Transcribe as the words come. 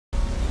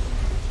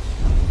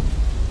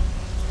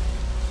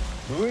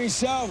Marine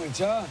salvage,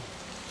 huh?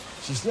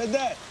 She said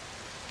that?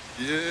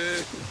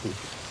 Yeah.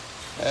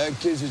 That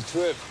kid's a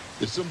trip.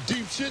 There's some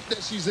deep shit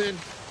that she's in.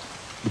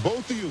 The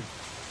both of you.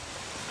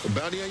 The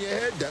bounty on your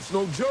head, that's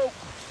no joke.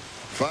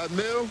 5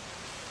 mil,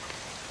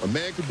 a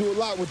man could do a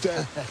lot with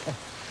that.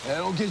 Hey,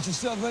 don't get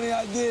yourself any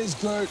ideas,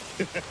 Kurt.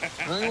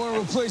 I don't want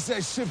to replace that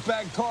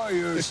shitbag car of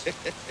yours.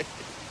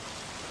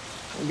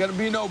 Ain't gonna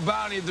be no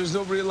bounty if there's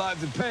nobody alive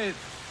to pay it.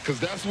 Because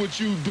that's what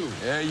you do.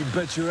 Yeah, you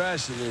bet your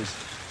ass it is.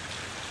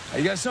 Hey,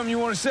 you got something you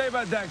want to say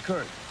about that,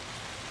 Kurt?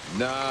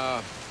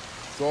 Nah,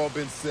 it's all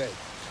been said.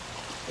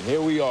 And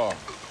here we are,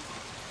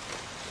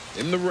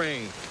 in the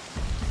rain.